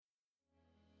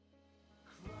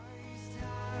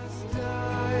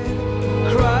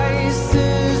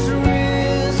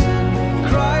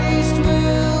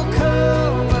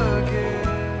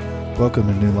Welcome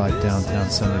to New Light Downtown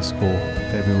Sunday School,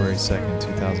 February 2nd,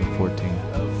 2014.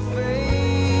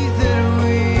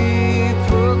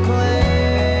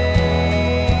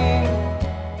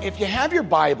 If you have your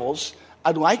Bibles,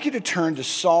 I'd like you to turn to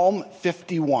Psalm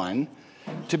 51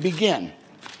 to begin.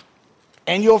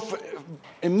 And you'll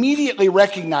immediately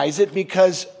recognize it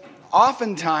because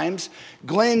oftentimes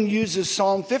Glenn uses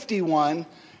Psalm 51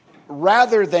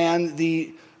 rather than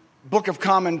the Book of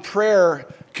Common Prayer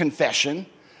confession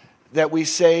that we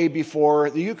say before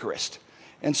the Eucharist.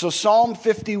 And so Psalm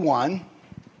 51,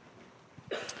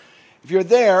 if you're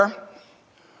there,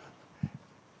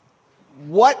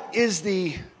 what is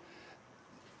the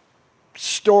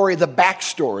story, the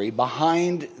backstory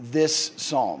behind this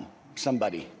psalm?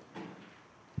 Somebody.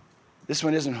 This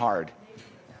one isn't hard.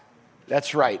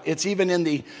 That's right. It's even in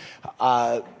the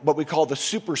what we call the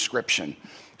superscription.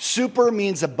 Super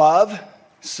means above.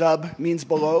 Sub means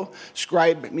below.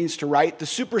 Scribe means to write. The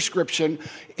superscription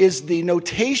is the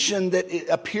notation that it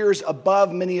appears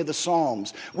above many of the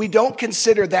Psalms. We don't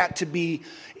consider that to be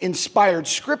inspired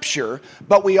scripture,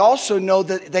 but we also know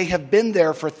that they have been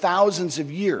there for thousands of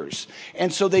years.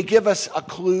 And so they give us a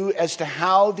clue as to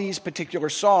how these particular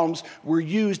Psalms were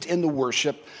used in the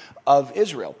worship of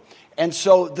Israel. And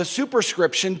so the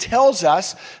superscription tells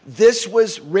us this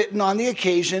was written on the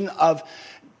occasion of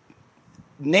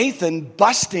Nathan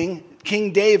busting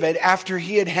King David after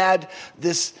he had had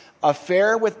this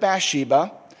affair with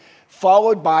Bathsheba,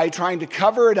 followed by trying to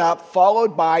cover it up,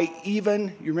 followed by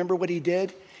even, you remember what he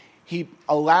did? He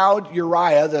allowed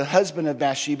Uriah, the husband of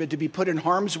Bathsheba, to be put in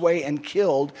harm's way and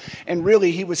killed, and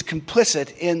really he was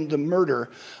complicit in the murder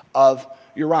of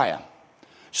Uriah.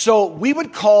 So we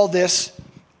would call this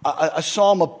a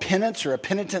psalm of penance or a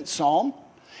penitent psalm.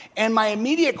 And my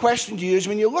immediate question to you is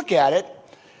when you look at it,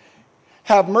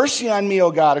 have mercy on me,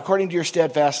 O God, according to your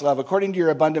steadfast love, according to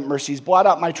your abundant mercies. Blot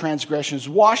out my transgressions.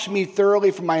 Wash me thoroughly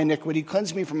from my iniquity.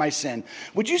 Cleanse me from my sin.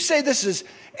 Would you say this is,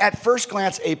 at first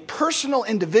glance, a personal,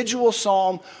 individual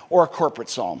psalm or a corporate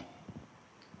psalm?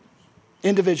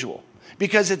 Individual.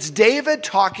 Because it's David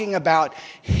talking about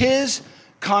his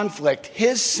conflict,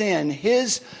 his sin,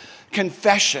 his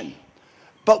confession.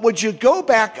 But would you go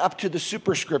back up to the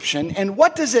superscription, and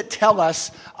what does it tell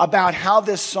us about how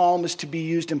this psalm is to be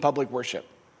used in public worship?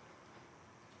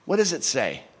 What does it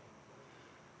say?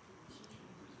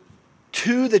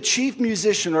 To the chief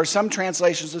musician, or some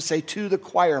translations will say to the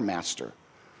choir master.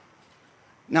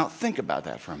 Now think about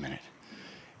that for a minute.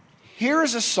 Here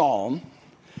is a psalm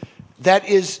that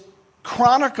is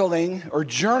chronicling or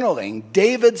journaling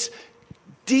David's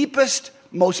deepest,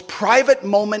 most private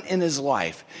moment in his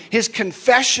life. His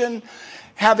confession,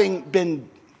 having been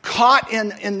caught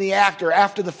in the act or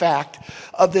after the fact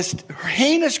of this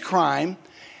heinous crime.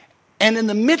 And in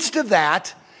the midst of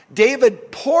that, David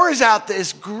pours out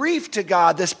this grief to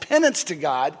God, this penance to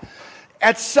God.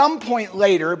 At some point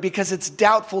later, because it's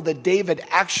doubtful that David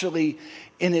actually,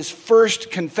 in his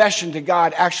first confession to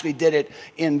God, actually did it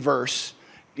in verse.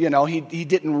 You know, he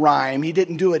didn't rhyme. He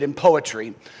didn't do it in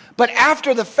poetry. But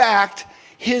after the fact,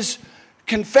 his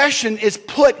confession is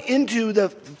put into the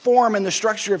form and the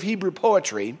structure of Hebrew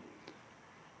poetry.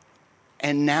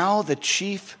 And now the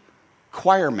chief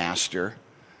choir master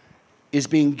is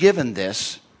being given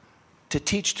this to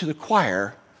teach to the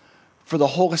choir for the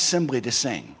whole assembly to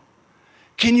sing.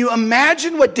 Can you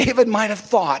imagine what David might have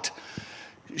thought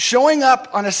showing up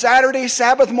on a Saturday,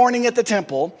 Sabbath morning at the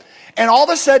temple, and all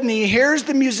of a sudden he hears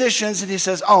the musicians and he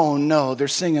says, oh no, they're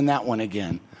singing that one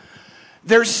again.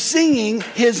 They're singing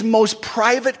his most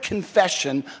private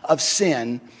confession of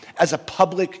sin as a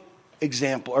public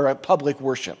example or a public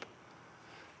worship.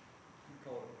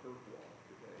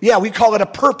 Yeah, we call it a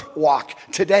perp walk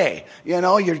today. You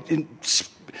know, you're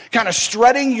kind of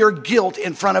strutting your guilt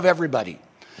in front of everybody.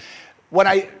 What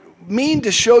I mean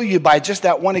to show you by just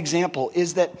that one example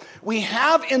is that we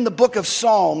have in the book of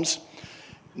Psalms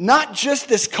not just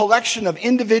this collection of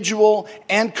individual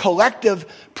and collective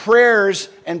prayers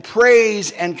and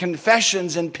praise and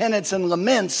confessions and penance and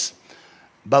laments,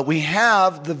 but we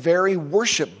have the very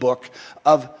worship book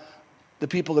of the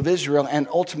people of Israel and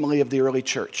ultimately of the early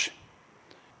church.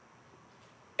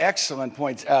 Excellent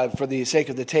point. For the sake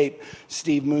of the tape,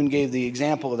 Steve Moon gave the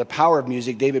example of the power of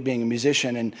music, David being a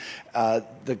musician, and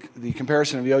the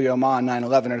comparison of Yo-Yo Ma on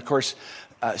 9/11. And of course,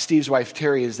 Steve's wife,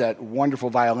 Terry, is that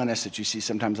wonderful violinist that you see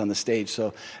sometimes on the stage,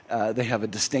 so they have a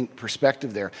distinct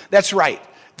perspective there. That's right.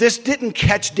 This didn't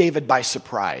catch David by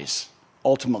surprise,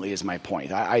 ultimately, is my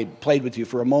point. I played with you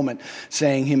for a moment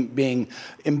saying him being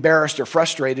embarrassed or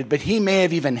frustrated, but he may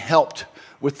have even helped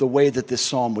with the way that this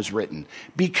psalm was written,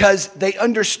 because they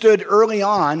understood early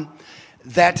on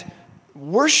that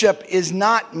worship is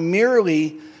not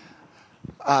merely,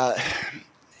 oh,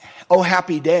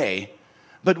 happy day,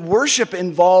 but worship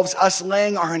involves us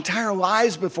laying our entire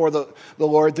lives before the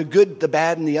Lord, the good, the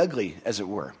bad, and the ugly, as it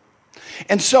were.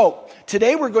 And so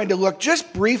today we're going to look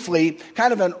just briefly,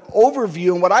 kind of an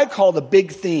overview and what I call the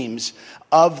big themes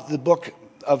of the book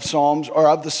of Psalms, or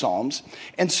of the Psalms.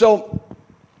 And so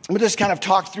we'll just kind of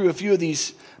talk through a few of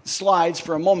these slides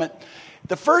for a moment.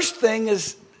 The first thing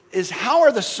is how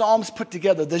are the Psalms put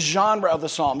together, the genre of the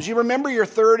Psalms? You remember your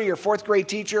third or your fourth grade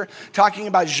teacher talking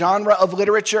about genre of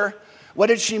literature? What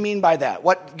did she mean by that?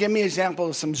 Give me an example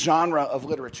of some genre of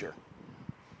literature.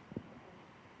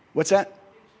 What's that?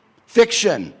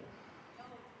 Fiction.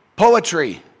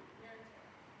 Poetry.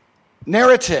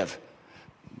 Narrative.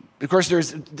 Of course,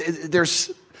 there's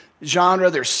genre,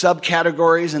 there's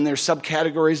subcategories, and there's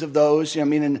subcategories of those. I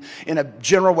mean, in a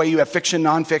general way, you have fiction,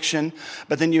 nonfiction,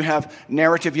 but then you have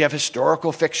narrative, you have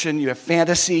historical fiction, you have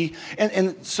fantasy,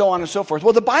 and so on and so forth.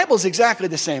 Well, the Bible's exactly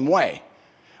the same way.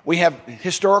 We have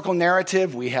historical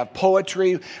narrative, we have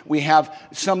poetry, we have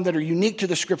some that are unique to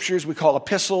the scriptures, we call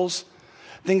epistles,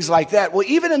 things like that. Well,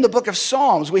 even in the book of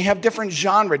Psalms, we have different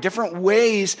genre, different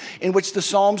ways in which the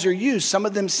Psalms are used. Some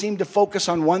of them seem to focus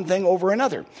on one thing over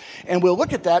another. And we'll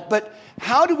look at that, but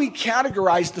how do we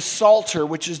categorize the Psalter,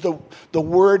 which is the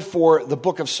word for the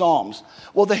book of Psalms?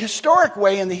 Well, the historic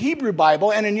way in the Hebrew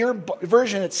Bible, and in your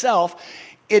version itself,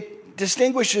 it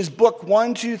distinguishes book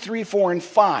 1, 2, 3, 4, and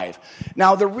 5.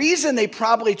 Now, the reason they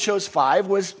probably chose 5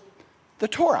 was the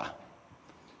Torah,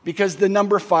 because the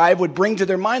number 5 would bring to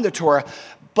their mind the Torah.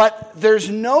 But there's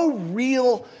no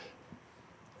real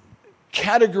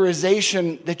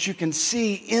categorization that you can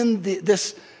see in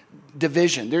this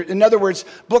division. In other words,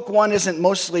 book 1 isn't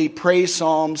mostly praise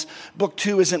psalms. Book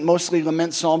 2 isn't mostly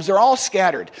lament psalms. They're all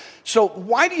scattered. So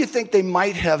why do you think they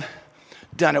might have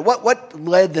done it? What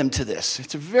led them to this?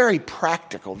 It's a very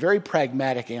practical, very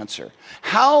pragmatic answer.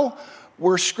 How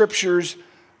were scriptures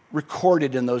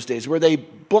recorded in those days? Were they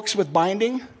books with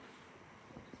binding?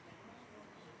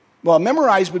 Well,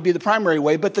 memorized would be the primary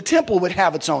way, but the temple would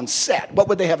have its own set. What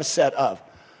would they have a set of?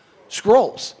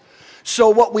 Scrolls. So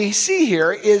what we see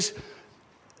here is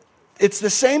it's the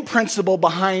same principle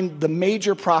behind the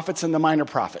major prophets and the minor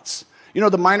prophets. You know,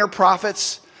 the minor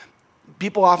prophets,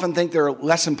 people often think they're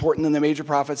less important than the major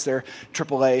prophets. They're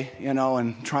AAA,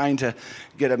 and trying to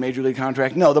get a major league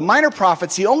contract. No, the minor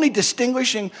prophets, the only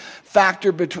distinguishing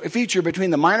feature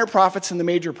between the minor prophets and the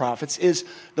major prophets is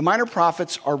the minor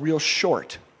prophets are real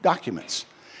short documents.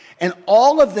 And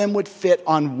all of them would fit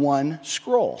on one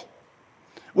scroll,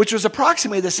 which was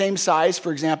approximately the same size,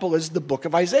 for example, as the book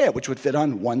of Isaiah, which would fit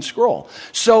on one scroll.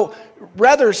 So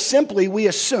rather simply, we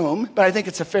assume, but I think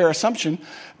it's a fair assumption,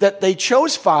 that they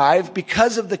chose 5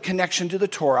 because of the connection to the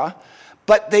Torah,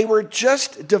 but they were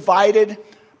just divided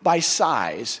by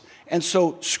size. And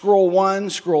so scroll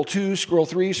 1, scroll 2, scroll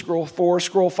 3, scroll 4,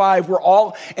 scroll 5 were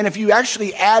all, and if you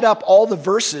actually add up all the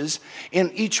verses in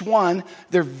each one,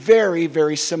 they're very,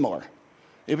 very similar.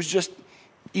 It was just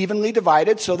evenly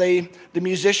divided, so the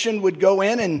musician would go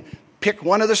in and pick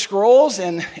one of the scrolls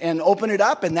and open it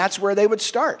up, and that's where they would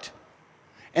start.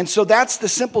 And so that's the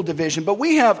simple division. But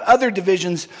we have other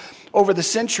divisions over the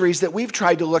centuries that we've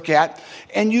tried to look at,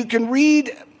 and you can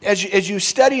read, as you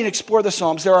study and explore the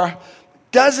Psalms, there are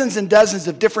dozens and dozens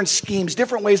of different schemes,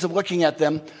 different ways of looking at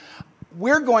them.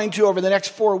 We're going to, over the next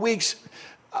 4 weeks,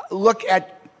 look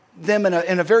at them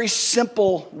in a very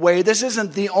simple way. This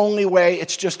isn't the only way,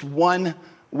 it's just one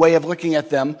way of looking at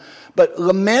them. But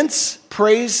laments,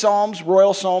 praise psalms,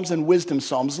 royal psalms, and wisdom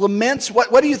psalms. Laments,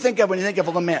 what do you think of when you think of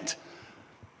a lament?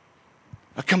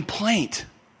 A complaint.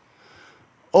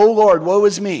 Oh Lord, woe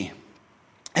is me.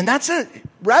 And that's a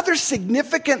rather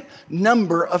significant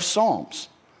number of psalms.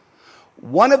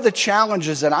 One of the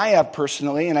challenges that I have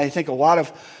personally, and I think a lot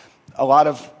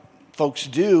of folks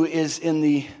do, is in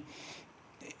the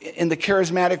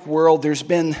charismatic world, there's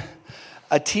been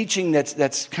a teaching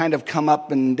that's kind of come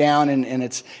up and down and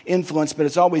its influence, but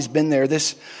it's always been there.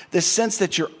 This sense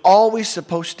that you're always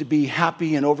supposed to be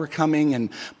happy and overcoming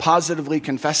and positively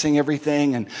confessing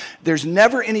everything, and there's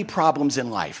never any problems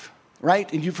in life,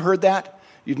 right? And you've heard that.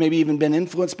 You've maybe even been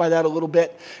influenced by that a little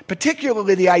bit.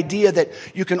 Particularly the idea that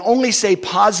you can only say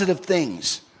positive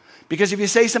things. Because if you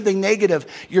say something negative,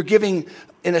 you're giving,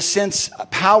 in a sense,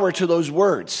 power to those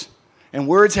words. And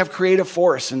words have creative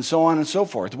force and so on and so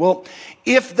forth. Well,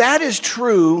 if that is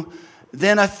true,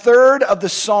 then a third of the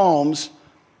Psalms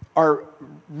are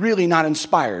really not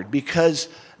inspired because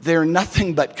they're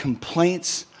nothing but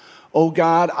complaints. Oh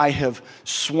God, I have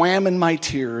swam in my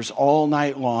tears all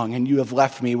night long and you have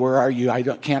left me. Where are you? I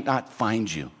can't not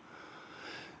find you.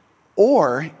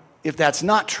 Or if that's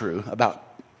not true about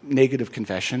negative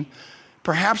confession,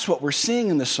 perhaps what we're seeing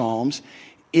in the Psalms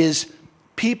is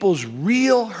people's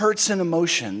real hurts and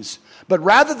emotions, but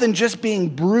rather than just being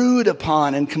brewed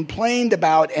upon and complained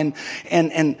about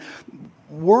and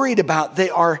worried about, they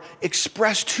are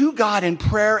expressed to God in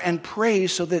prayer and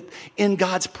praise so that in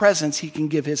God's presence he can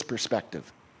give his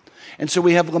perspective. And so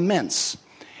we have laments.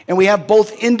 And we have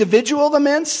both individual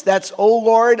laments, that's, oh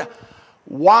Lord,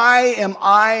 why am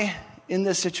I in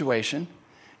this situation?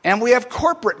 And we have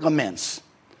corporate laments,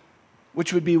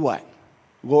 which would be what?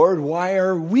 Lord, why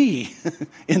are we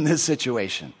in this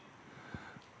situation?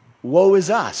 Woe is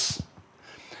us.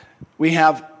 We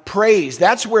have praise.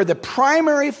 That's where the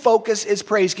primary focus is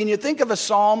praise. Can you think of a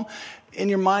psalm in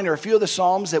your mind, or a few of the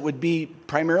psalms that would be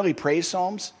primarily praise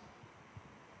psalms?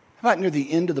 How about near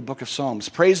the end of the book of Psalms?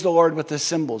 Praise the Lord with the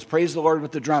cymbals. Praise the Lord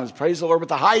with the drums. Praise the Lord with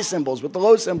the high cymbals, with the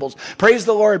low cymbals. Praise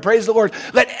the Lord. Praise the Lord.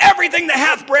 Let everything that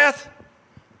hath breath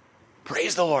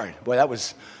praise the Lord. Boy,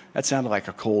 that sounded like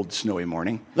a cold, snowy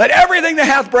morning. Let everything that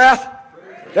hath breath.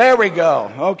 There we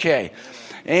go. Okay.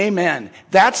 Amen.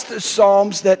 That's the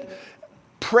Psalms that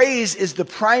praise is the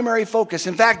primary focus.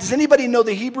 In fact, does anybody know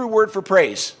the Hebrew word for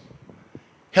praise?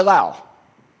 Hallel.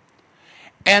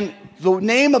 And the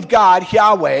name of God,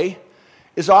 Yahweh,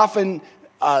 is often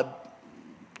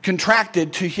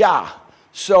contracted to Yah.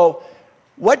 So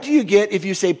what do you get if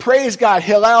you say, praise God,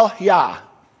 Hallel, Yah?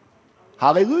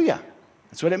 Hallelujah.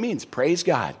 That's what it means, praise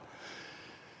God.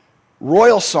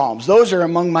 Royal Psalms, those are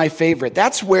among my favorite.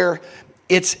 That's where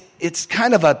it's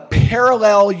kind of a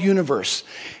parallel universe.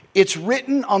 It's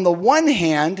written on the one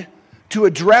hand to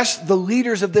address the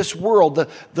leaders of this world,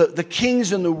 the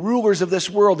kings and the rulers of this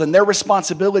world and their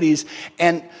responsibilities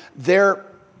and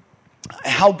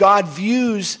how God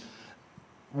views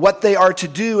what they are to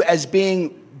do as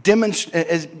being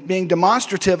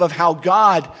demonstrative of how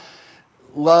God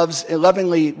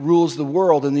lovingly rules the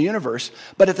world and the universe.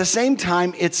 But at the same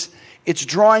time, it's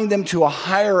drawing them to a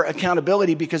higher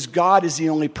accountability because God is the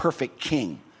only perfect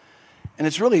king.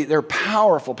 And they're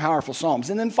powerful, powerful psalms.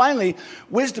 And then finally,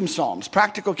 wisdom psalms,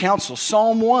 practical counsel.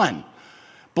 Psalm 1.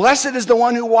 Blessed is the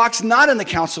one who walks not in the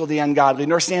counsel of the ungodly,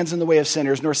 nor stands in the way of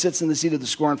sinners, nor sits in the seat of the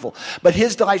scornful. But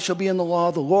his delight shall be in the law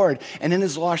of the Lord, and in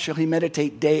his law shall he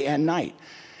meditate day and night.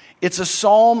 It's a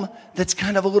psalm that's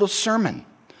kind of a little sermon.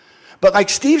 But like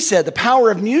Steve said, the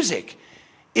power of music.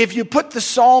 If you put the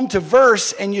psalm to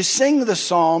verse and you sing the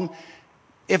psalm,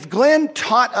 if Glenn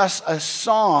taught us a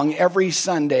song every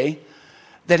Sunday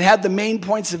that had the main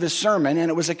points of his sermon, and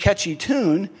it was a catchy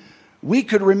tune, we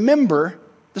could remember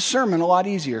the sermon a lot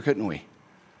easier, couldn't we?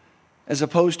 As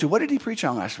opposed to, what did he preach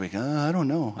on last week? I don't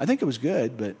know. I think it was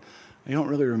good, but I don't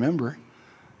really remember.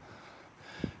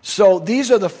 So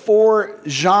these are the 4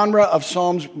 genre of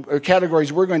psalms or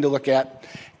categories we're going to look at.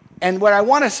 And what I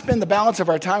want to spend the balance of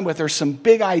our time with are some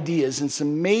big ideas and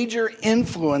some major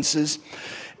influences,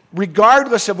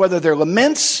 regardless of whether they're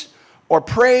laments or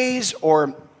praise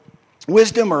or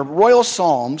wisdom or royal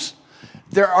psalms.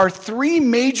 There are 3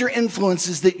 major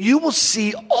influences that you will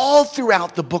see all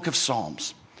throughout the book of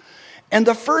Psalms. And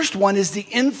the first one is the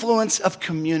influence of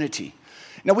community.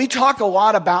 Now, we talk a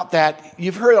lot about that.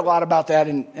 You've heard a lot about that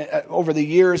over the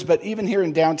years, but even here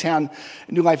in downtown,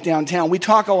 New Life Downtown, we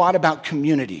talk a lot about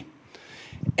community.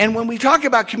 And when we talk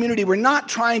about community, we're not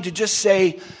trying to just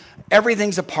say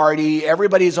everything's a party,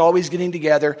 everybody's always getting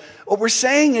together. What we're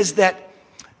saying is that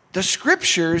the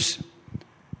scriptures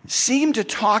seem to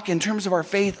talk in terms of our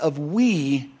faith of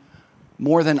we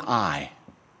more than I.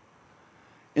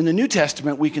 In the New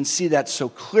Testament, we can see that so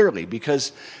clearly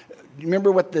because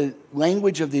remember what the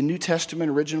language of the New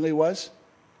Testament originally was?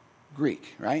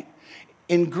 Greek, right?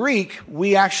 In Greek,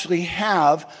 we actually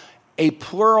have a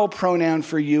plural pronoun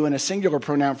for you and a singular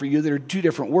pronoun for you that are 2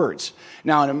 different words.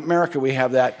 Now, in America, we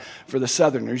have that for the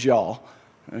Southerners, y'all.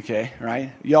 Okay,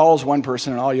 right? Y'all's one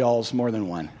person and all y'all's more than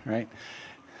one, right?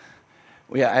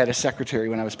 Well, I had a secretary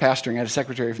when I was pastoring. I had a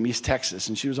secretary from East Texas,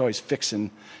 and she was always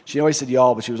fixing. She always said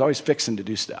y'all, but she was always fixing to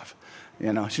do stuff.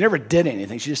 You know, she never did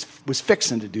anything. She just was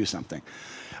fixing to do something.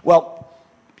 Well,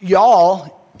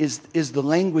 y'all is the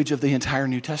language of the entire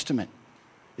New Testament.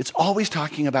 It's always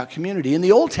talking about community. In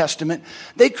the Old Testament,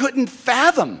 they couldn't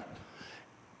fathom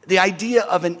the idea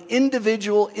of an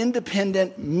individual,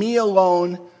 independent, me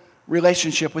alone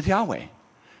relationship with Yahweh.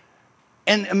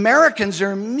 And Americans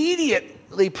are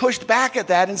immediately pushed back at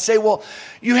that and say, well,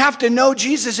 you have to know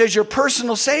Jesus as your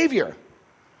personal Savior.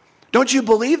 Don't you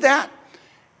believe that?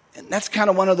 And that's kind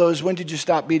of one of those, when did you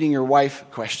stop beating your wife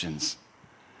questions.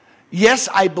 Yes,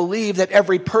 I believe that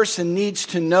every person needs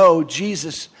to know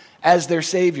Jesus as their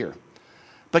Savior.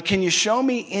 But can you show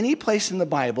me any place in the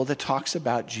Bible that talks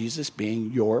about Jesus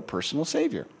being your personal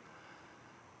Savior?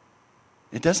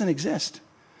 It doesn't exist.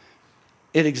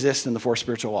 It exists in the 4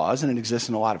 spiritual laws, and it exists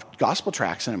in a lot of gospel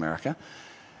tracts in America.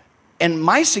 And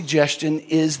my suggestion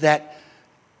is that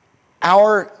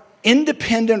our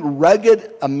independent,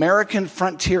 rugged American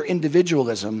frontier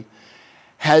individualism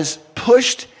has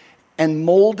pushed and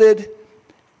molded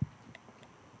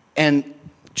and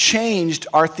changed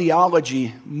our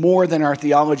theology more than our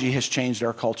theology has changed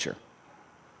our culture.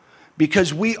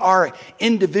 Because we are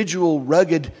individual,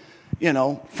 rugged,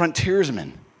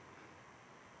 frontiersmen.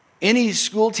 Any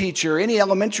school teacher, any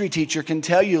elementary teacher can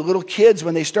tell you little kids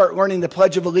when they start learning the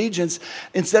Pledge of Allegiance,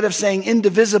 instead of saying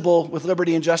indivisible with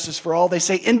liberty and justice for all, they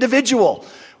say individual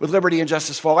with liberty and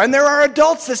justice for all. And there are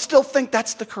adults that still think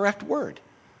that's the correct word,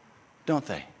 don't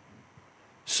they?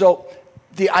 So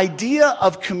the idea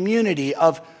of community,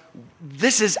 of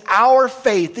this is our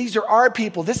faith, these are our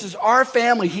people, this is our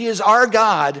family, He is our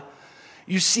God,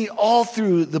 you see all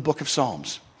through the book of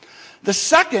Psalms. The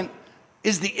second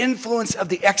is the influence of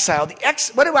the exile.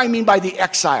 What do I mean by the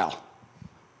exile?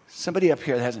 Somebody up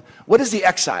here that hasn't. What is the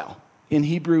exile in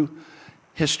Hebrew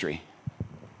history?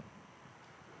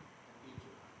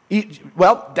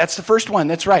 Well, that's the first one.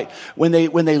 That's right. When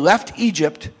they left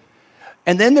Egypt,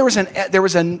 and then there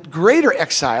was a greater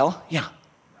exile. Yeah,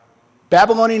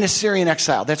 Babylonian Assyrian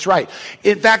exile. That's right.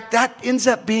 In fact, that ends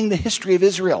up being the history of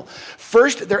Israel.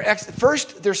 First,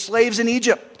 they're slaves in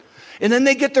Egypt. And then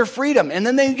they get their freedom. And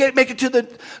then they make it to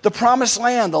the promised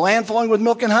land, the land flowing with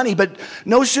milk and honey. But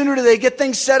no sooner do they get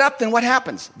things set up than what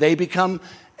happens? They become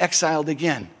exiled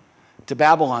again to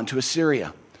Babylon, to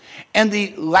Assyria. And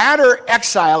the latter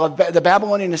exile of the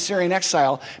Babylonian Assyrian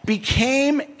exile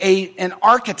became an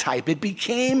archetype. It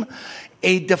became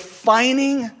a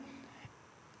defining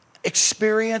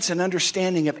experience and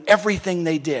understanding of everything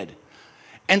they did.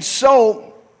 And so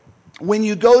when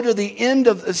you go to the end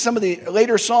of some of the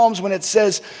later Psalms, when it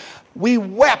says, we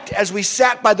wept as we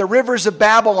sat by the rivers of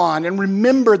Babylon and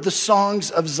remembered the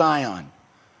songs of Zion.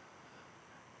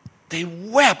 They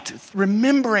wept,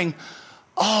 remembering,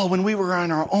 when we were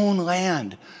on our own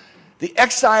land. The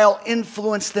exile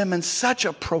influenced them in such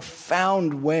a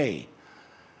profound way.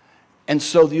 And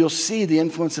so you'll see the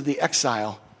influence of the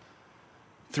exile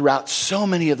throughout so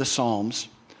many of the Psalms.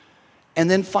 And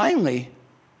then finally,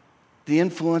 the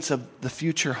influence of the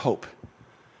future hope.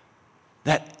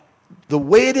 That the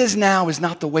way it is now is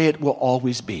not the way it will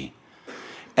always be.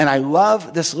 And I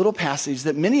love this little passage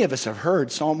that many of us have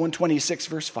heard, Psalm 126,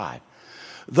 verse 5.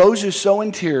 Those who sow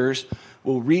in tears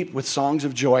will reap with songs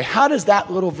of joy. How does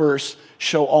that little verse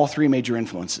show all 3 major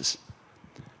influences?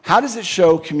 How does it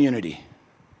show community?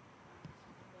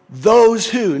 Those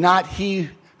who, not he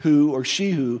who or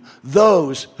she who,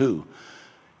 those who.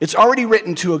 It's already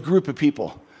written to a group of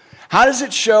people. How does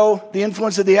it show the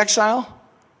influence of the exile?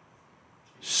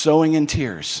 Sowing in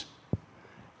tears.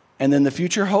 And then the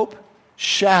future hope?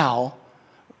 Shall,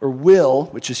 or will,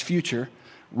 which is future,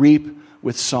 reap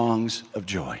with songs of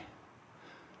joy.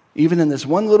 Even in this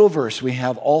one little verse, we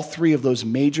have all 3 of those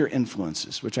major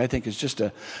influences, which I think is just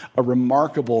a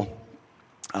remarkable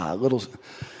little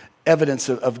evidence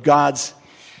of God's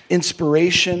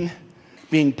inspiration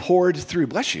being poured through,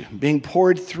 being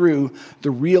poured through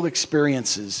the real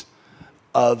experiences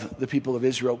of the people of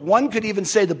Israel. One could even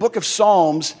say the book of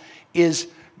Psalms is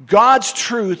God's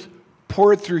truth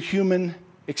poured through human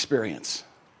experience.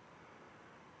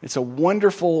 It's a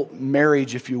wonderful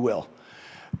marriage, if you will.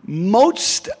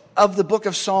 Most of the book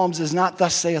of Psalms is not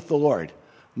thus saith the Lord.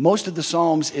 Most of the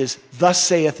Psalms is thus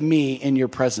saith me in your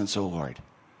presence, O Lord.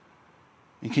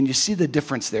 And can you see the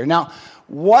difference there? Now,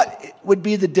 what would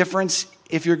be the difference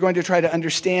if you're going to try to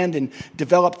understand and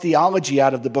develop theology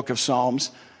out of the book of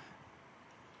Psalms?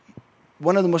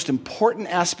 One of the most important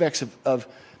aspects of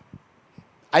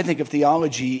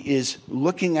theology is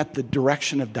looking at the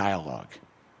direction of dialogue.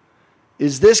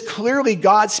 Is this clearly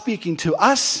God speaking to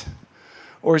us,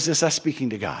 or is this us speaking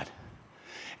to God?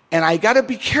 And I got to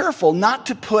be careful not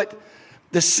to put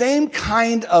the same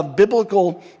kind of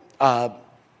biblical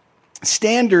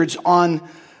standards on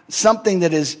something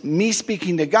that is me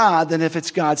speaking to God than if it's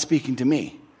God speaking to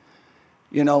me.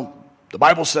 The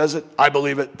Bible says it, I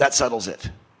believe it, that settles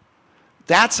it.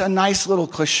 That's a nice little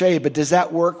cliche, but does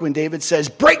that work when David says,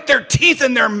 break their teeth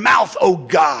in their mouth, O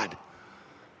God,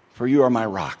 for you are my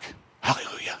rock.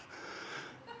 Hallelujah.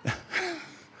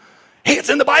 Hey, it's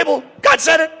in the Bible. God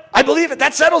said it. I believe it.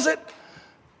 That settles it.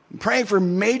 I'm praying for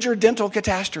major dental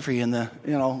catastrophe in the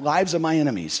lives of my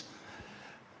enemies.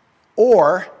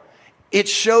 Or it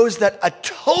shows that a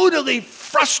totally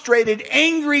frustrated,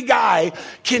 angry guy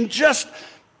can just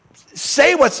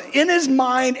say what's in his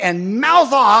mind and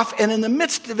mouth off, and in the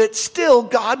midst of it, still,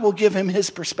 God will give him his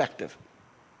perspective.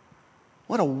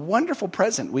 What a wonderful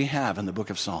present we have in the book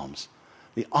of Psalms,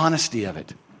 the honesty of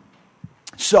it.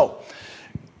 So,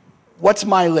 what's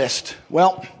my list?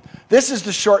 Well, this is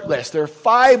the short list. There are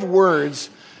 5 words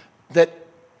that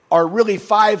are really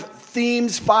 5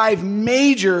 themes, 5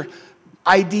 major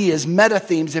ideas, meta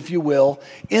themes, if you will,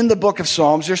 in the book of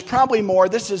Psalms. There's probably more.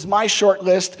 This is my short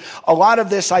list. A lot of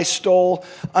this I stole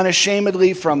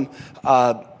unashamedly from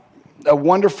a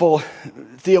wonderful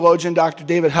theologian, Dr.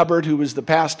 David Hubbard, who was the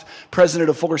past president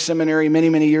of Fuller Seminary many,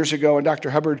 many years ago. And Dr.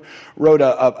 Hubbard wrote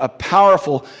a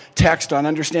powerful text on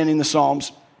understanding the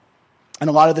Psalms. And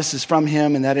a lot of this is from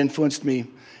him, and that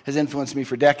has influenced me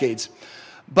for decades.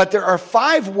 But there are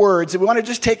 5 words, and we want to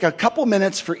just take a couple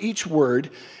minutes for each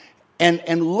word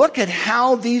and look at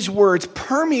how these words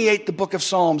permeate the book of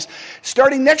Psalms.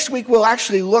 Starting next week, we'll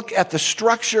actually look at the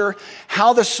structure,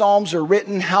 how the Psalms are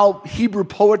written, how Hebrew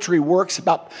poetry works,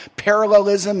 about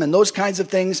parallelism and those kinds of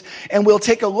things. And we'll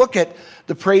take a look at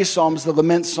the praise Psalms, the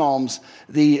lament Psalms,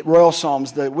 the royal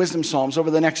Psalms, the wisdom Psalms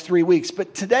over the next 3 weeks.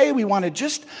 But today we want to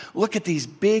just look at these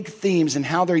big themes and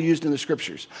how they're used in the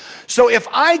scriptures. So if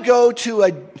I go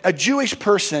to a Jewish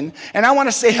person and I want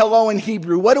to say hello in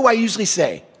Hebrew, what do I usually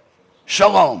say?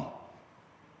 Shalom.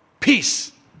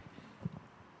 Peace.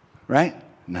 Right?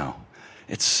 No.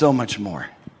 It's so much more.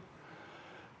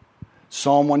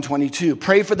 Psalm 122.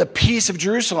 Pray for the peace of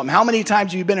Jerusalem. How many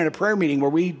times have you been in a prayer meeting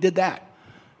where we did that?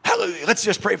 Hallelujah. Let's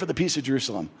just pray for the peace of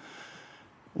Jerusalem.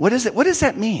 What is it? What does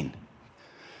that mean?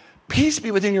 Peace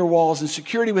be within your walls and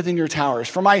security within your towers.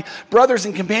 For my brothers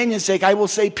and companions' sake, I will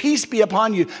say, peace be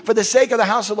upon you. For the sake of the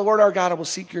house of the Lord our God, I will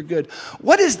seek your good.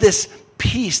 What is this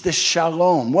peace, this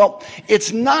shalom? Well,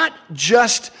 it's not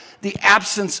just the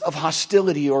absence of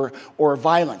hostility or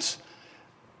violence.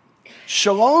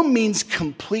 Shalom means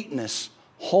completeness,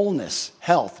 wholeness,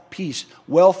 health, peace,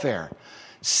 welfare,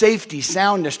 safety,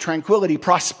 soundness, tranquility,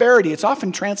 prosperity. It's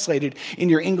often translated in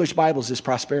your English Bibles as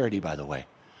prosperity, by the way.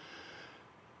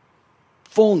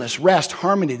 Fullness, rest,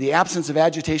 harmony, the absence of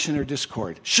agitation or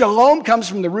discord. Shalom comes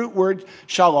from the root word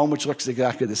shalom, which looks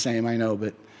exactly the same, I know,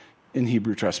 but in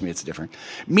Hebrew, trust me, it's different.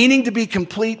 Meaning to be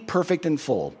complete, perfect, and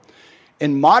full.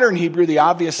 In modern Hebrew, the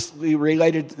obviously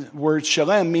related word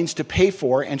shalem means to pay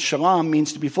for, and shalom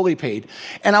means to be fully paid.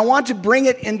 And I want to bring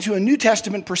it into a New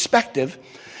Testament perspective,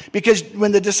 because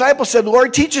when the disciples said,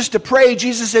 Lord, teach us to pray,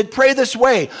 Jesus said, pray this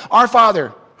way. Our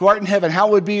Father, who art in heaven,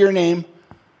 hallowed be your name.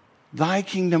 Thy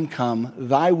kingdom come,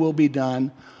 thy will be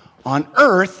done on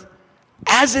earth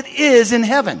as it is in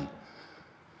heaven.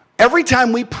 Every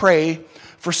time we pray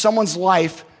for someone's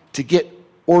life to get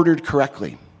ordered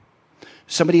correctly,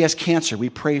 somebody has cancer, we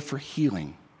pray for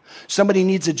healing. Somebody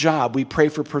needs a job, we pray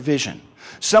for provision.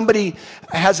 Somebody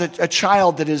has a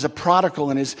child that is a prodigal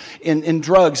and is in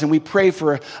drugs, and we pray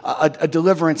for a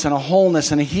deliverance and a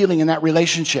wholeness and a healing in that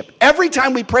relationship. Every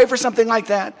time we pray for something like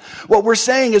that, what we're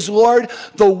saying is, Lord,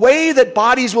 the way that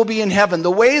bodies will be in heaven,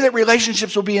 the way that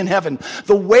relationships will be in heaven,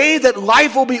 the way that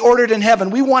life will be ordered in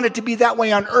heaven, we want it to be that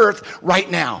way on earth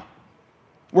right now.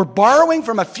 We're borrowing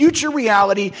from a future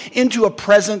reality into a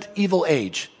present evil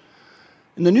age.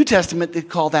 In the New Testament, they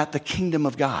call that the kingdom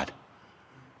of God.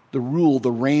 The rule,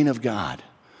 the reign of God.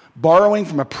 Borrowing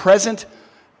from a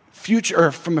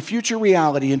future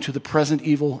reality into the present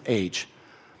evil age.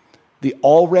 The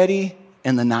already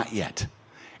and the not yet.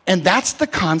 And that's the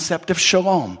concept of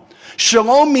shalom.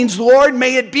 Shalom means, Lord,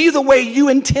 may it be the way you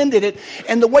intended it.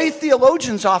 And the way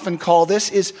theologians often call this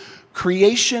is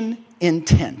creation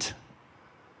intent.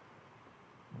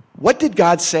 What did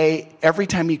God say every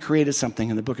time he created something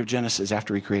in the book of Genesis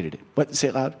after he created it? What? Say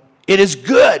it loud. It is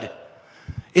good.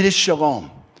 It is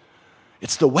shalom.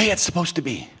 It's the way it's supposed to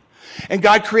be. And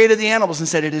God created the animals and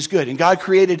said it is good. And God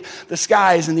created the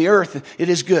skies and the earth. It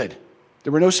is good.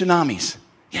 There were no tsunamis.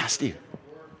 Yeah, Steve.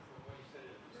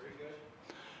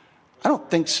 I don't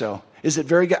think so. Is it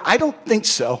very good? I don't think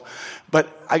so. But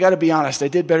I got to be honest. I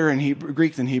did better in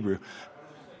Greek than Hebrew.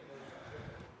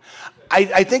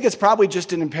 I think it's probably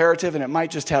just an imperative, and it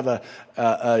might just have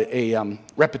a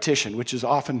repetition, which is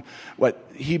often what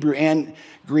Hebrew and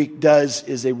Greek does,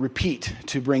 is a repeat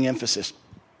to bring emphasis,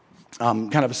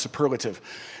 kind of a superlative.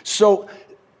 So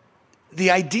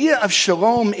the idea of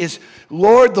shalom is,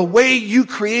 Lord, the way you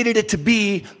created it to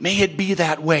be, may it be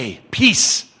that way.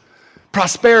 Peace,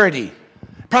 prosperity.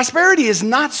 Prosperity is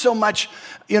not so much,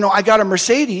 I got a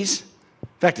Mercedes.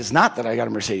 In fact, it's not that I got a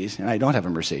Mercedes, and I don't have a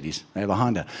Mercedes. I have a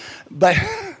Honda. But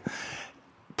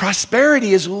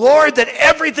Prosperity is, Lord, that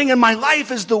everything in my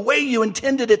life is the way you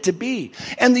intended it to be.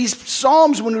 And these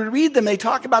Psalms, when we read them, they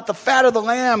talk about the fat of the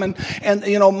lamb and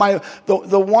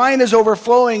the wine is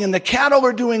overflowing and the cattle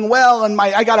are doing well and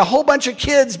I got a whole bunch of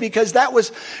kids because that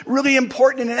was really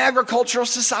important in an agricultural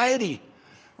society,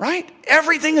 right?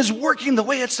 Everything is working the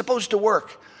way it's supposed to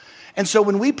work. And so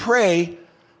when we pray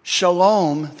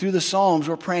shalom through the Psalms,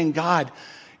 we're praying, God,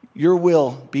 your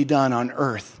will be done on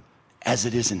earth as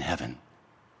it is in heaven.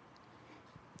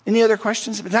 Any other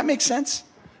questions? Does that make sense?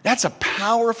 That's a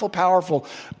powerful, powerful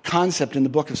concept in the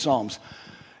book of Psalms.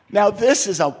 Now, this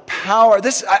is a power.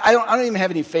 I don't even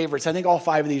have any favorites. I think all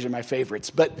 5 of these are my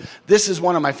favorites, but this is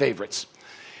one of my favorites.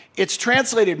 It's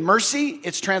translated mercy.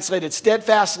 It's translated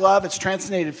steadfast love. It's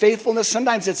translated faithfulness.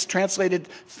 Sometimes it's translated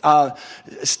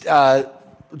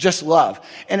just love.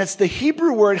 And it's the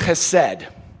Hebrew word chesed.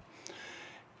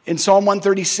 In Psalm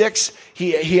 136,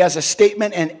 he has a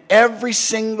statement, and every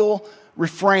single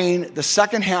refrain, the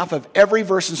second half of every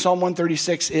verse in Psalm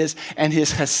 136 is, and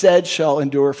his chesed shall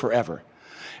endure forever.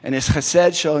 And his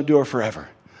chesed shall endure forever.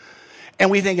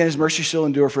 And we think, and his mercy shall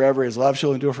endure forever, his love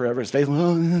shall endure forever, his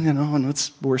faithfulness, and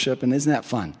let's worship, and isn't that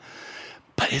fun?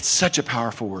 But it's such a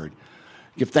powerful word.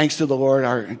 Give thanks to the Lord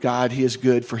our God, he is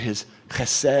good, for his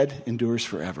chesed endures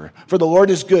forever. For the Lord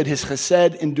is good, his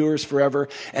chesed endures forever,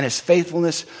 and his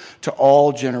faithfulness to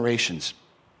all generations.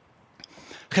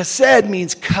 Chesed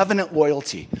means covenant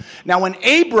loyalty. Now, when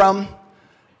Abram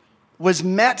was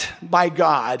met by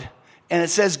God, and it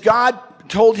says God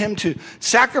told him to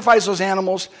sacrifice those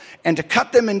animals and to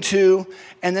cut them in two,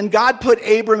 and then God put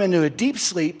Abram into a deep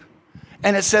sleep,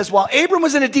 and it says while Abram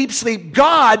was in a deep sleep,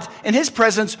 God, in his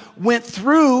presence, went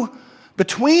through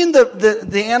between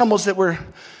the animals that were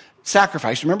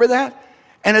sacrificed. Remember that?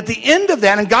 And at the end of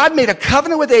that, and God made a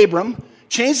covenant with Abram,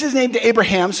 changed his name to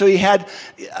Abraham, so he had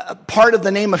part of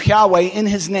the name of Yahweh in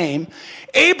his name.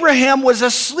 Abraham was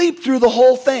asleep through the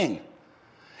whole thing.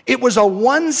 It was a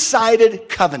one-sided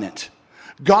covenant.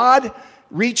 God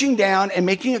reaching down and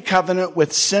making a covenant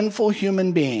with sinful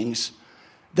human beings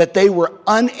that they were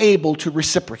unable to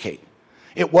reciprocate.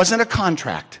 It wasn't a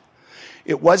contract.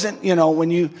 It wasn't,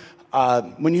 when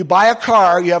you buy a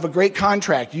car, you have a great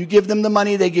contract. You give them the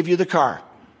money, they give you the car.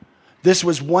 This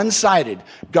was one-sided.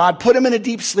 God put him in a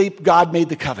deep sleep. God made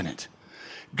the covenant.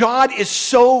 God is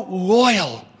so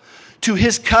loyal to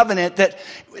his covenant that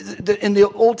in the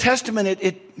Old Testament,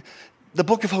 the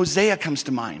book of Hosea comes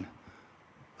to mind.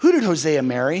 Who did Hosea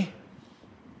marry?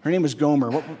 Her name was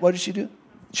Gomer. What did she do?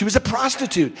 She was a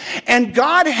prostitute. And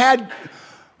God had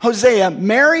Hosea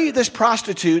marry this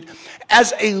prostitute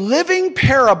as a living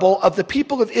parable of the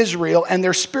people of Israel and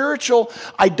their spiritual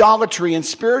idolatry and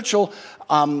spiritual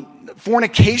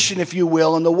fornication, if you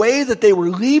will, and the way that they were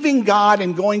leaving God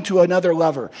and going to another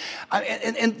lover.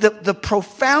 And the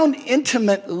profound,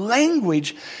 intimate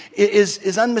language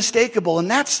is unmistakable. And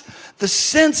that's the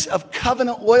sense of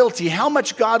covenant loyalty. How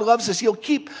much God loves us. He'll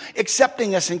keep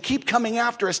accepting us and keep coming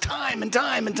after us time and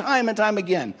time and time and time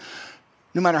again.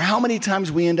 No matter how many times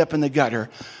we end up in the gutter,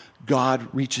 God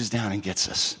reaches down and gets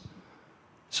us.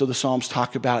 So the Psalms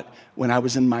talk about when I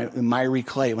was in miry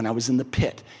clay, when I was in the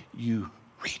pit, you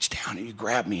reached down and you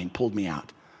grabbed me and pulled me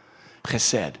out.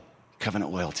 Chesed,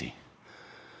 covenant loyalty.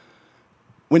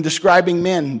 When describing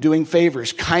men doing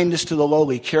favors, kindness to the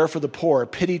lowly, care for the poor,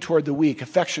 pity toward the weak,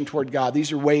 affection toward God.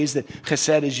 These are ways that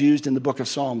chesed is used in the book of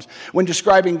Psalms. When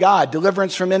describing God,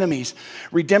 deliverance from enemies,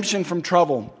 redemption from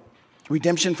trouble,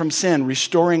 redemption from sin,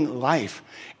 restoring life,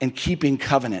 and keeping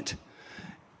covenant.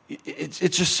 It's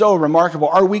just so remarkable.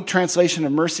 Our weak translation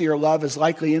of mercy or love is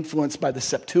likely influenced by the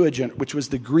Septuagint, which was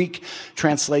the Greek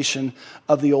translation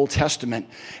of the Old Testament.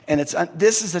 And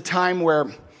this is a time where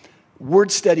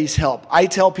word studies help. I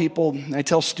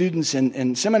tell students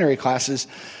in seminary classes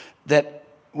that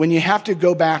when you have to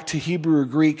go back to Hebrew or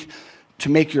Greek to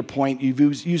make your point, you've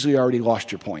usually already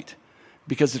lost your point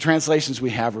because the translations we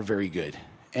have are very good.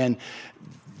 And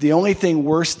the only thing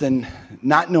worse than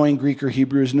not knowing Greek or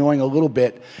Hebrew is knowing a little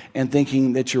bit and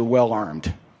thinking that you're well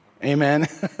armed. Amen?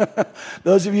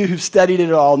 Those of you who've studied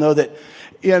it all know that,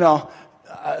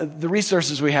 the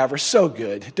resources we have are so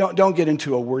good. Don't get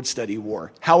into a word study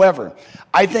war. However,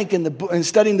 I think in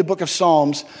studying the book of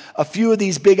Psalms, a few of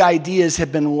these big ideas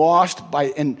have been lost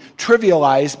and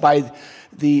trivialized by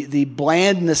the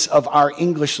blandness of our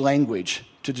English language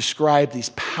to describe these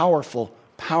powerful,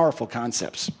 powerful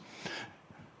concepts.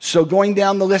 So going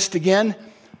down the list again,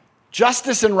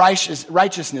 justice and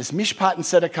righteousness, mishpat and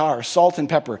tzedakah, salt and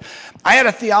pepper. I had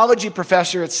a theology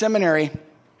professor at seminary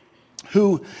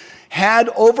who had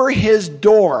over his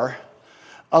door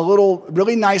a little,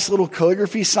 really nice little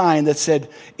calligraphy sign that said,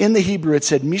 in the Hebrew, it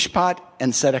said Mishpat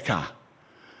and Tzedakah.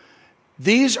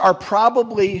 These are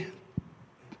probably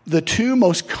the two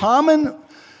most common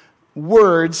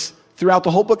words throughout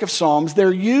the whole book of Psalms.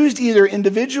 They're used either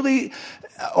individually,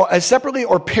 separately,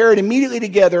 or paired immediately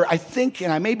together. I think,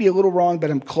 and I may be a little wrong,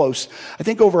 but I'm close, I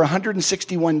think over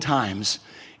 161 times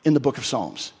in the book of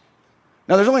Psalms.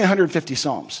 Now, there's only 150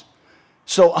 Psalms.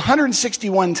 So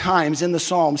 161 times in the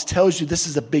Psalms tells you this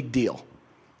is a big deal.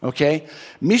 Okay?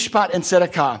 Mishpat and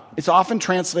Tzedakah. It's often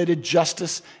translated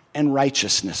justice and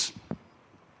righteousness.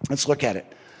 Let's look at it.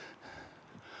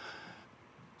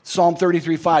 Psalm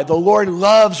 33:5, the Lord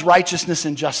loves righteousness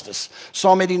and justice.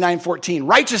 Psalm 89:14,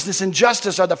 righteousness and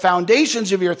justice are the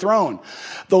foundations of your throne.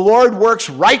 The Lord works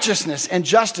righteousness and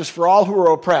justice for all who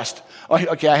are oppressed.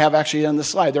 Okay, I have actually on the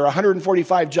slide. There are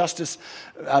 145 justice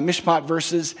mishpat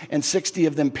verses, and 60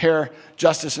 of them pair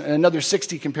justice, and another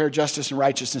 60 compare justice and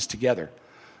righteousness together.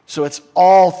 So it's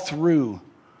all through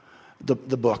the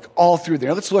book, all through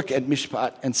there. Let's look at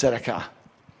mishpat and tzedakah.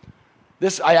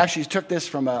 I actually took this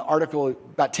from an article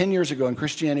about 10 years ago in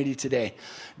Christianity Today.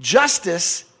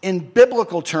 Justice, in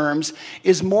biblical terms,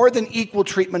 is more than equal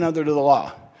treatment under the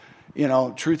law. You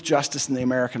know, truth, justice, in the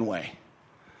American way.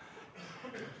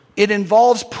 It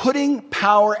involves putting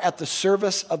power at the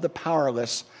service of the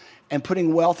powerless and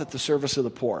putting wealth at the service of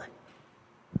the poor.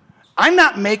 I'm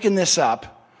not making this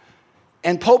up,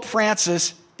 and Pope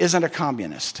Francis isn't a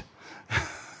communist.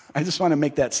 I just want to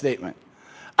make that statement.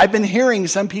 I've been hearing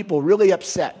some people really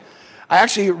upset. I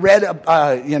actually read,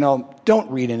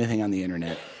 don't read anything on the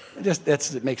internet.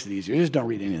 It makes it easier. Just don't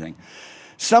read anything.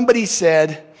 Somebody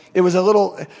said, it was a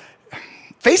little,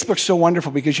 Facebook's so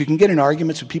wonderful because you can get in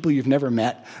arguments with people you've never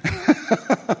met.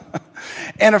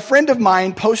 And a friend of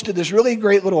mine posted this really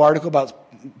great little article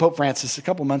about Pope Francis a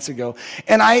couple months ago.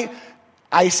 And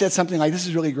I said something like, this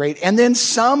is really great. And then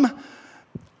some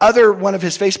other one of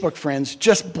his Facebook friends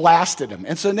just blasted him.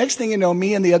 And so next thing you know,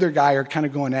 me and the other guy are kind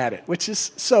of going at it, which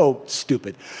is so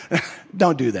stupid.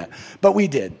 Don't do that. But we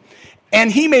did.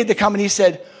 And he made the comment, he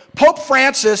said, Pope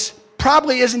Francis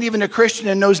probably isn't even a Christian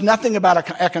and knows nothing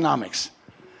about economics.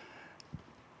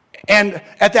 And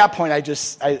at that point,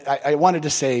 I wanted to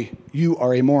say, you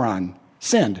are a moron.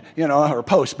 Send, or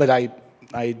post. But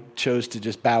I chose to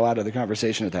just bow out of the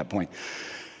conversation at that point.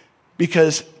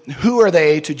 Because who are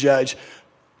they to judge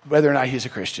whether or not he's a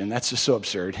Christian? That's just so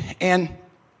absurd. And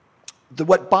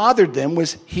what bothered them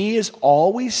was he is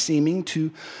always seeming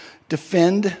to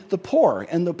defend the poor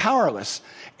and the powerless,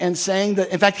 and saying that,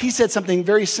 in fact, he said something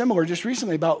very similar just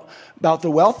recently about the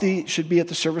wealthy should be at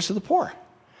the service of the poor.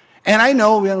 And I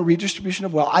know we have a redistribution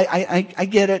of wealth. I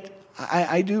get it.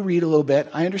 I do read a little bit.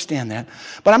 I understand that.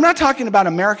 But I'm not talking about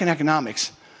American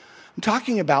economics. I'm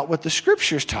talking about what the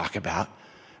scriptures talk about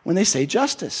when they say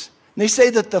justice. They say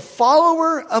that the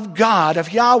follower of God,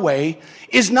 of Yahweh,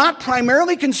 is not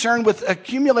primarily concerned with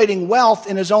accumulating wealth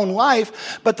in his own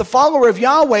life, but the follower of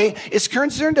Yahweh is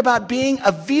concerned about being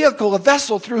a vehicle, a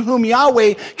vessel through whom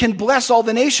Yahweh can bless all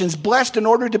the nations, blessed in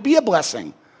order to be a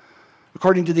blessing,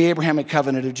 according to the Abrahamic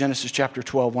covenant of Genesis chapter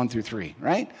 12, 1-3,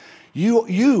 right?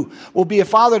 You will be a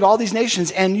father to all these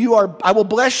nations, and I will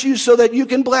bless you so that you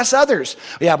can bless others.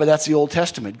 Yeah, but that's the Old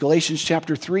Testament. Galatians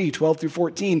chapter 3,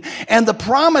 12-14. And the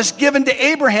promise given to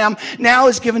Abraham now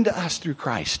is given to us through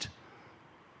Christ.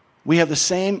 We have the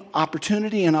same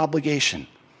opportunity and obligation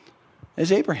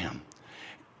as Abraham.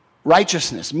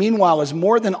 Righteousness, meanwhile, is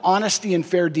more than honesty and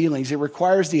fair dealings. It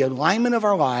requires the alignment of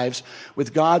our lives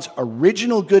with God's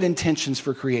original good intentions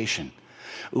for creation.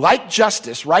 Like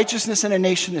justice, righteousness in a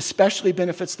nation especially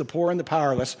benefits the poor and the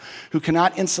powerless who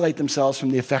cannot insulate themselves from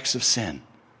the effects of sin.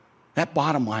 That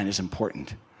bottom line is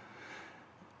important.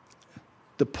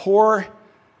 The poor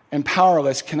and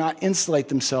powerless cannot insulate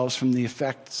themselves from the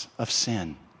effects of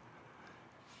sin.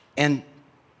 And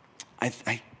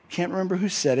I can't remember who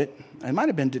said it. It might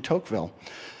have been de Tocqueville.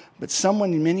 But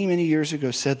someone many, many years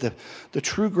ago said that the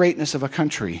true greatness of a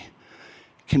country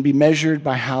can be measured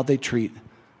by how they treat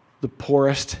the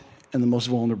poorest and the most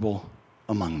vulnerable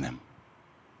among them.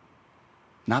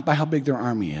 Not by how big their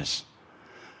army is,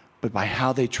 but by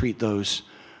how they treat those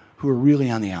who are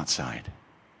really on the outside.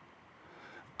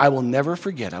 I will never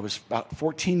forget, I was about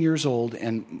 14 years old,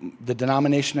 and the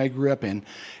denomination I grew up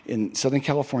in Southern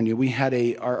California, we had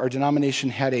our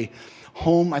denomination had a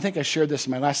home. I think I shared this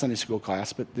in my last Sunday school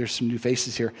class, but there's some new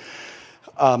faces here.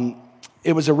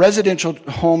 It was a residential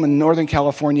home in Northern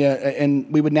California, and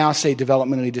we would now say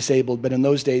developmentally disabled, but in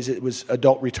those days it was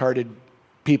adult retarded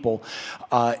people.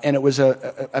 And it was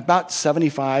about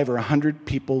 75 or 100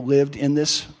 people lived in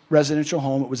this residential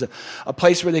home. It was a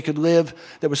place where they could live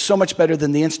that was so much better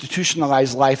than the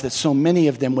institutionalized life that so many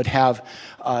of them would have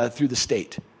through the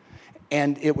state.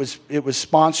 And it was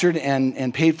sponsored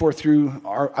and paid for through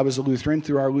I was a Lutheran,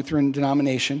 through our Lutheran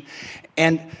denomination.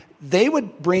 And they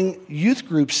would bring youth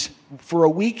groups for a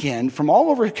weekend from all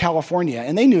over California,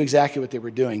 and they knew exactly what they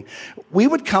were doing. We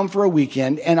would come for a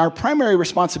weekend, and our primary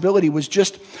responsibility was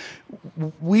just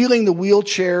wheeling the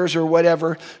wheelchairs or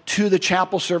whatever to the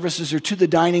chapel services or to the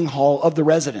dining hall of the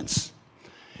residents.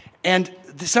 And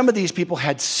some of these people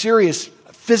had serious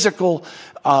physical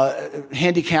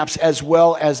handicaps as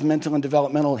well as mental and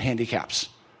developmental handicaps.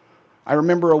 I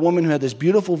remember a woman who had this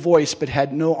beautiful voice but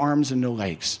had no arms and no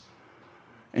legs.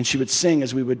 And she would sing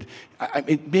as we would,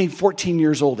 being 14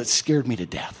 years old, it scared me to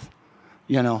death,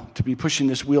 to be pushing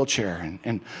this wheelchair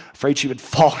and afraid she would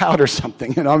fall out or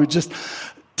something. I was just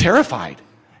terrified.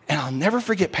 And I'll never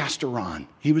forget Pastor Ron.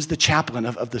 He was the chaplain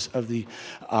of the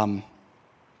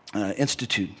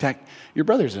Institute. In fact, your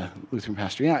brother's a Lutheran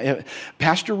pastor. Yeah,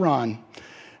 Pastor Ron,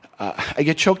 I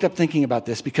get choked up thinking about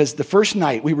this because the first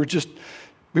night we were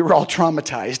all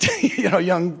traumatized,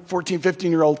 young 14,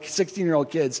 15-year-old, 16-year-old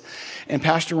kids. And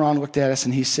Pastor Ron looked at us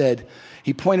and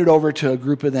he pointed over to a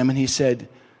group of them and he said,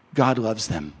 God loves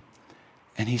them.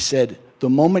 And he said, the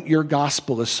moment your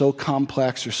gospel is so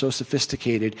complex or so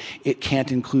sophisticated, it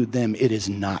can't include them. It is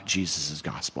not Jesus'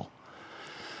 gospel.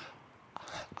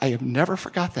 I have never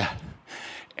forgot that.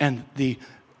 And the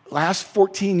last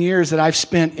 14 years that I've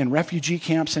spent in refugee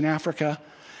camps in Africa,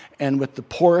 and with the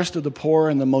poorest of the poor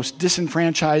and the most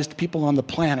disenfranchised people on the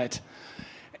planet,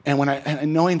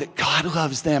 and knowing that God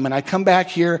loves them, and I come back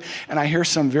here and I hear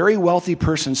some very wealthy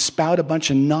person spout a bunch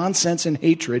of nonsense and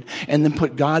hatred and then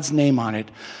put God's name on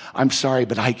it, I'm sorry,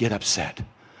 but I get upset.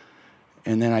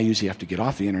 And then I usually have to get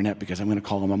off the internet because I'm going to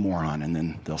call them a moron, and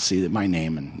then they'll see that my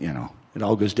name, and it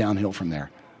all goes downhill from there.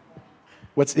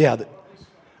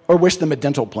 Or wish them a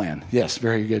dental plan. Yes,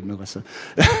 very good, Melissa.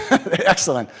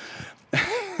 Excellent.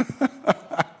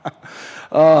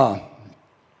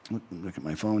 Look at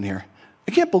my phone here.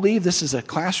 I can't believe this is a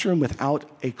classroom without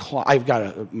a clock. I've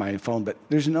got my phone, but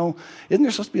isn't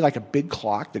there supposed to be like a big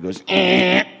clock that goes,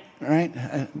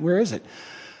 right? Where is it?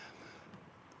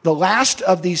 The last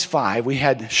of these five, we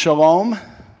had shalom,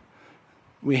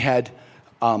 we had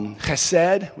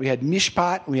chesed, we had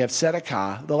mishpat, we have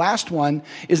tzedakah. The last one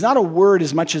is not a word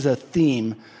as much as a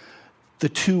theme, the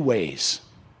two ways.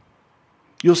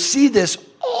 You'll see this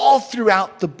all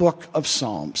throughout the book of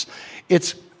Psalms.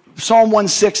 Psalm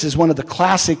 1:6 is one of the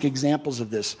classic examples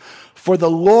of this. For the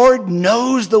Lord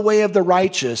knows the way of the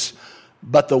righteous,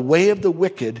 but the way of the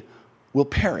wicked will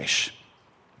perish.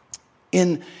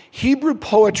 In Hebrew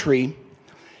poetry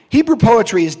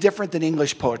is different than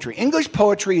English poetry. English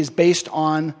poetry is based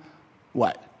on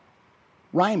what?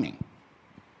 Rhyming.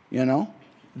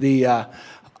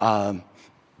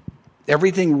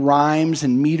 Everything rhymes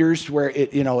and meters where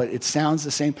it sounds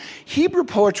the same. Hebrew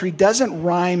poetry doesn't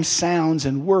rhyme sounds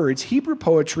and words. Hebrew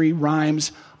poetry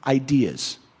rhymes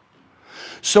ideas.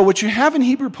 So what you have in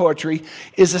Hebrew poetry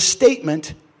is a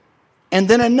statement and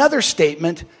then another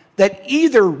statement that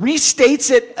either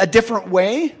restates it a different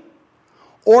way,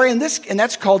 or and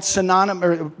that's called synonym,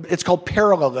 or it's called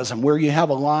parallelism, where you have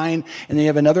a line and then you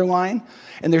have another line,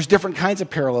 and there's different kinds of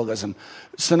parallelism.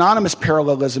 Synonymous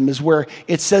parallelism is where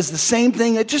it says the same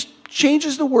thing, it just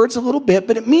changes the words a little bit,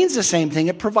 but it means the same thing.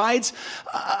 It provides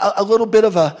a little bit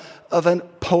of a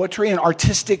poetry, an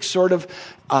artistic sort of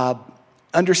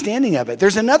understanding of it.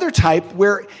 There's another type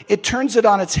where it turns it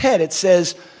on its head. It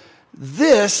says,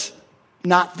 this,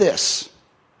 not this.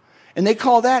 And they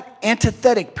call that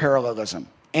antithetic parallelism.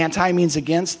 Anti means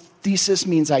against, thesis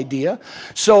means idea.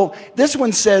 So this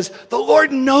one says, the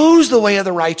Lord knows the way of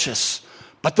the righteous,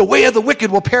 but the way of the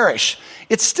wicked will perish.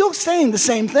 It's still saying the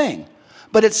same thing,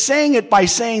 but it's saying it by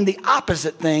saying the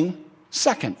opposite thing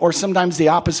second, or sometimes the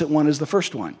opposite one is the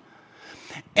first one.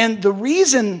 And the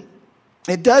reason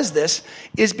it does this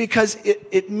is because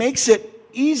it makes it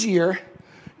easier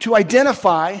to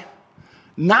identify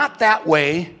not that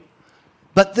way,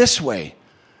 but this way.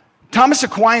 Thomas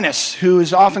Aquinas, who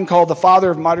is often called the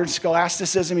father of modern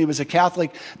scholasticism, he was a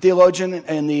Catholic theologian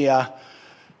in the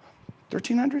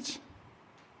 1300s?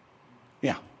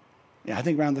 Yeah, I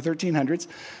think around the 1300s.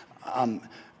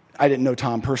 I didn't know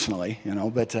Tom personally,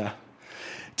 but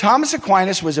Thomas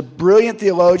Aquinas was a brilliant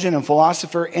theologian and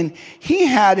philosopher, and he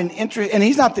had an interest, and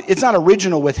it's not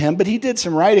original with him, but he did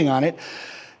some writing on it.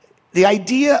 The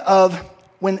idea of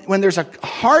when there's a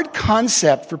hard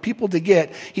concept for people to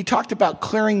get, he talked about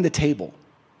clearing the table.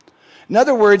 In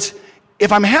other words,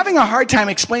 if I'm having a hard time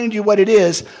explaining to you what it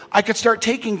is, I could start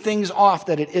taking things off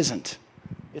that it isn't.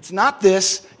 It's not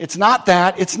this, it's not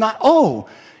that, it's not, oh,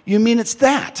 you mean it's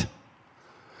that.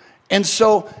 And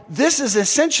so this is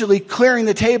essentially clearing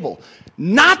the table.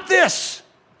 Not this.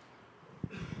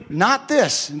 Not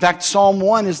this. In fact, Psalm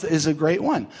 1 is a great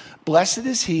one. Blessed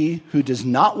is he who does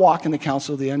not walk in the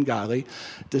counsel of the ungodly,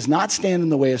 does not stand in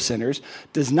the way of sinners,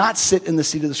 does not sit in the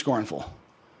seat of the scornful.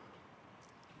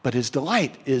 But his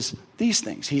delight is these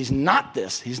things. He's not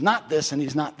this, and he's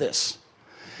not this.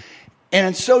 And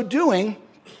in so doing,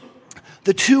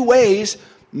 the two ways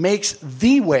makes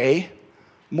the way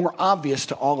more obvious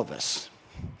to all of us.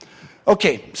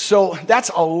 Okay, so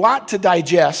that's a lot to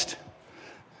digest.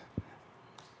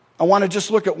 I want to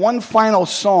just look at one final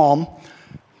psalm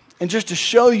and just to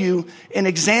show you an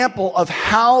example of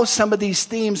how some of these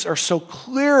themes are so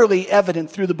clearly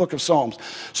evident through the book of Psalms.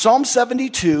 Psalm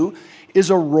 72 is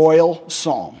a royal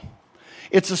psalm.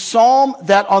 It's a psalm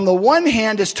that on the one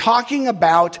hand is talking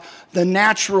about the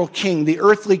natural king, the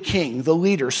earthly king, the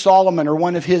leader, Solomon or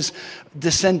one of his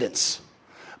descendants.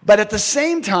 But at the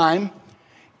same time,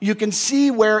 you can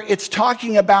see where it's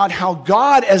talking about how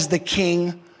God as the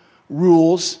king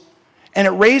rules, and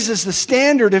it raises the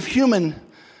standard of human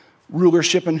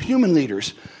rulership and human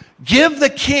leaders. Give the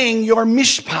king your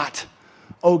mishpat,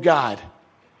 O God,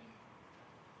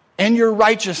 and your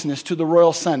righteousness to the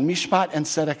royal son, mishpat and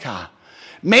tzedakah.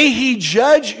 May he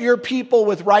judge your people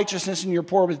with righteousness and your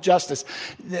poor with justice.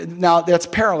 Now, that's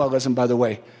parallelism, by the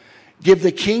way. Give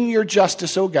the king your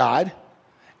justice, O God,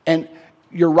 and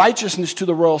your righteousness to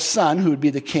the royal son, who would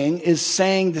be the king, is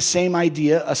saying the same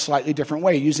idea a slightly different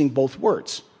way, using both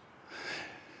words.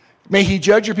 May he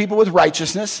judge your people with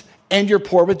righteousness and your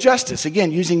poor with justice.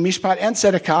 Again, using mishpat and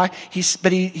tzedakah,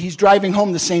 he's driving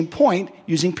home the same point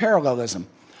using parallelism.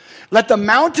 Let the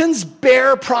mountains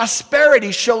bear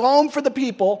prosperity, shalom for the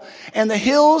people, and the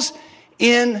hills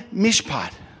in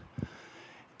mishpat.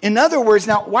 In other words,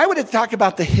 now, why would it talk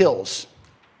about the hills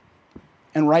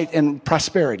and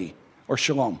prosperity or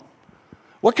shalom?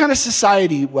 What kind of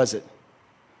society was it?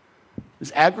 It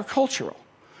was agricultural.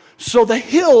 So the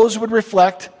hills would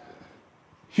reflect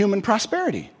human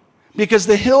prosperity, because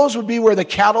the hills would be where the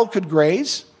cattle could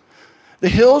graze. The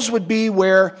hills would be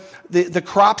where the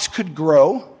crops could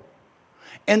grow.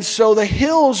 And so the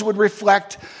hills would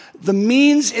reflect the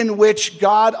means in which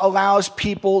God allows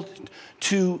people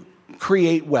to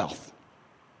create wealth.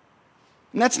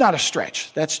 And that's not a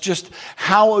stretch. That's just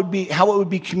how it would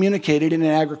be communicated in an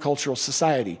agricultural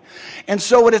society. And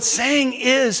so what it's saying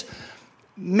is,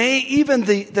 may even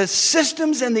the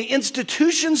systems and the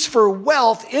institutions for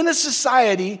wealth in a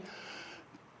society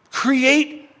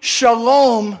create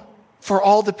shalom for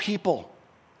all the people.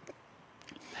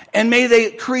 And may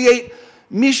they create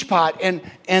mishpat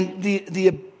and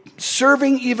the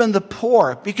serving even the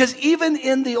poor. Because even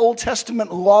in the Old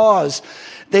Testament laws,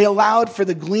 they allowed for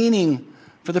the gleaning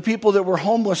for the people that were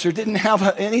homeless or didn't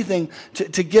have anything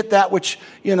to get that which,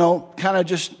 kind of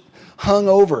just hung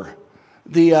over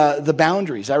the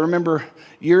boundaries. I remember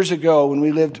years ago when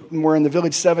we were in the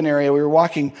Village 7 area, we were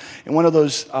walking in one of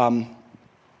those, the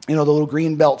little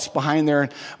green belts behind there.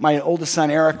 My oldest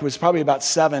son, Eric, was probably about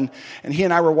 7, and he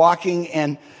and I were walking,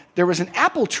 and there was an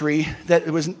apple tree that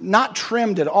was not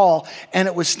trimmed at all, and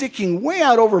it was sticking way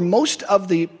out over most of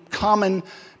the common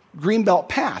greenbelt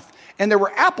path. And there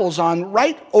were apples on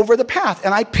right over the path,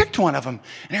 and I picked one of them.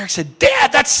 And Eric said,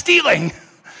 "Dad, that's stealing."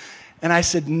 And I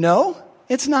said, "No,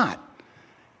 it's not.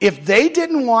 If they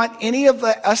didn't want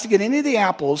us to get any of the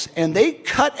apples, and they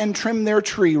cut and trimmed their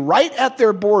tree right at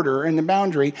their border and the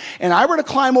boundary, and I were to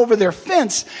climb over their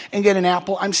fence and get an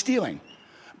apple, I'm stealing.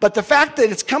 But the fact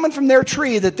that it's coming from their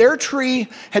tree, that their tree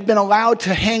had been allowed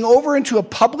to hang over into a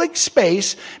public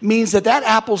space, means that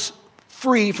apple's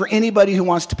free for anybody who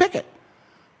wants to pick it."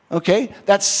 Okay?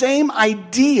 That same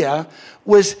idea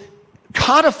was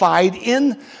codified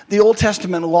in the Old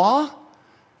Testament law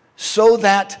so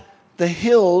that the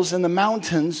hills and the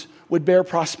mountains would bear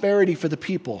prosperity for the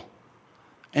people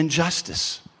and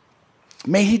justice.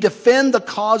 May he defend the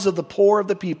cause of the poor of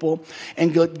the people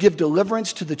and give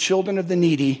deliverance to the children of the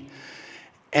needy,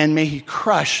 and may he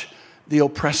crush the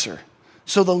oppressor.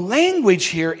 So the language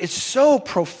here is so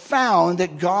profound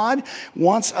that God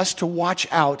wants us to watch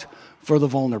out for the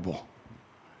vulnerable.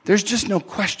 There's just no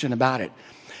question about it.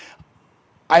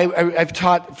 I've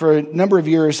taught for a number of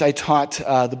years. I taught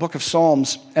the book of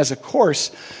Psalms as a course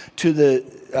to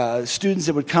the students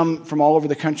that would come from all over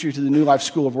the country to the New Life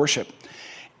School of Worship.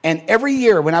 And every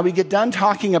year, when I would get done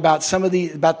talking about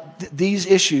these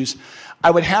issues,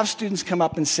 I would have students come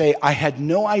up and say, "I had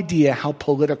no idea how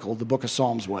political the book of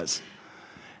Psalms was."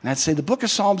 And I'd say the book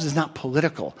of Psalms is not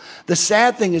political. The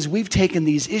sad thing is we've taken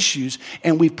these issues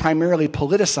and we've primarily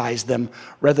politicized them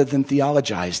rather than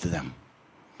theologized them.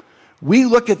 We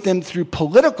look at them through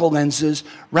political lenses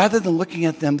rather than looking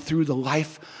at them through the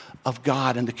life of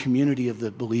God and the community of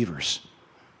the believers,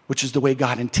 which is the way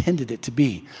God intended it to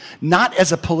be. Not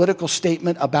as a political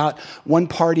statement about one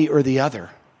party or the other.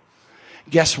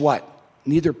 Guess what?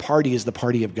 Neither party is the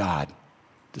party of God.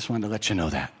 Just wanted to let you know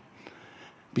that.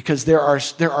 Because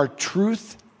there's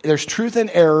truth and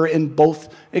error in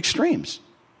both extremes.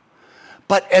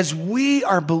 But as we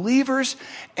are believers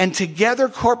and together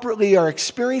corporately are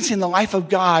experiencing the life of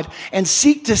God and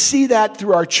seek to see that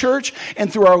through our church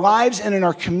and through our lives and in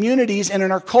our communities and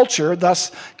in our culture,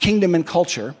 thus kingdom and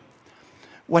culture,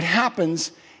 what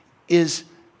happens is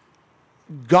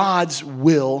God's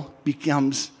will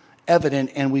becomes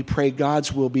evident, and we pray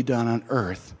God's will be done on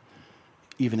earth,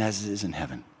 even as it is in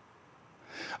heaven.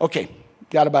 Okay,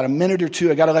 got about a minute or two.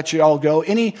 I got to let you all go.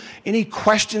 Any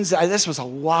questions? This was a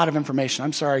lot of information.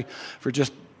 I'm sorry for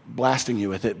just blasting you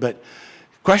with it, but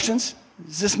questions?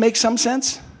 Does this make some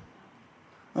sense?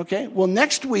 Okay, well,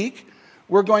 next week,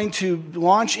 we're going to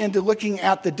launch into looking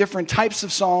at the different types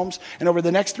of psalms, and over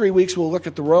the next 3 weeks, we'll look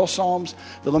at the royal psalms,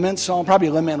 the lament psalm, probably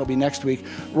lament will be next week,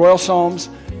 royal psalms,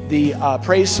 the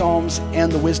praise psalms,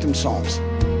 and the wisdom psalms.